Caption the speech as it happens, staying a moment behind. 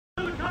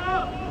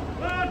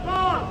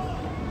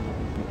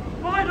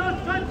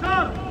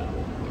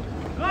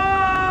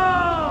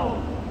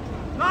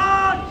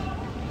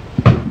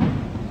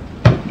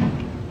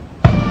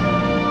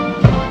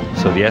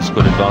the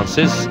escort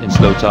advances in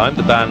slow time.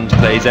 The band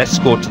plays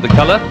escort to the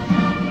colour.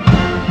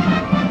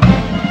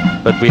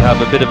 But we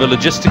have a bit of a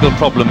logistical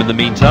problem in the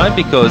meantime,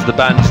 because the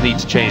bands need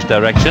to change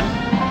direction.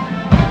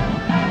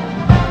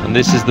 And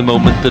this is the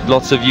moment that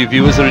lots of you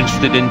viewers are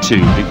interested in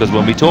too, because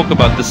when we talk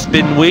about the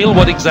spin wheel,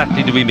 what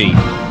exactly do we mean?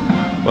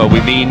 Well,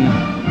 we mean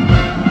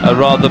a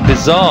rather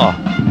bizarre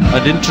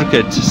and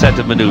intricate set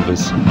of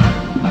manoeuvres,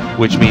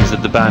 which means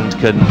that the band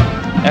can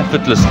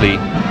effortlessly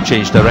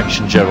change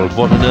direction. Gerald,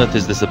 what on earth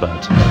is this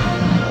about?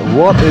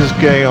 What is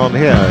going on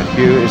here,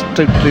 Hugh, is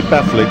totally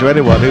baffling to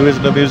anyone who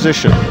isn't a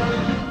musician.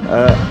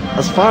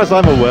 As far as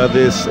I'm aware,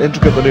 this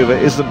intricate manoeuvre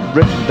isn't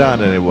written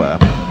down anywhere.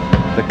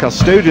 The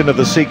custodian of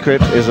the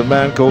secret is a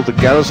man called the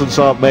Garrison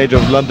Sergeant Major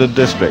of London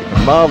District, a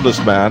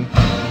marvellous man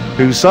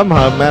who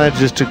somehow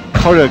manages to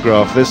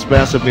choreograph this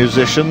mass of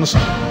musicians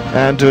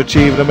and to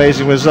achieve an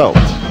amazing result.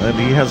 And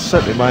he has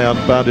certainly my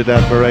unbounded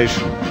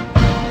admiration.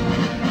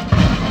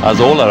 As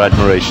all our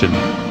admiration.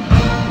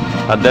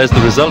 And there's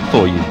the result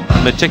for you,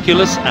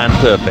 meticulous and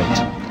perfect.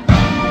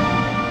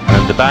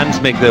 And the bands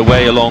make their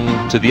way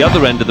along to the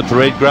other end of the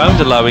parade ground,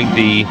 allowing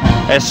the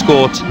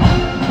escort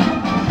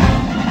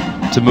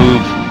to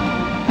move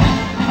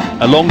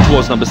along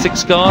towards number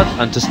 6 guard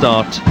and to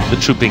start the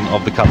trooping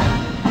of the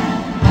colour.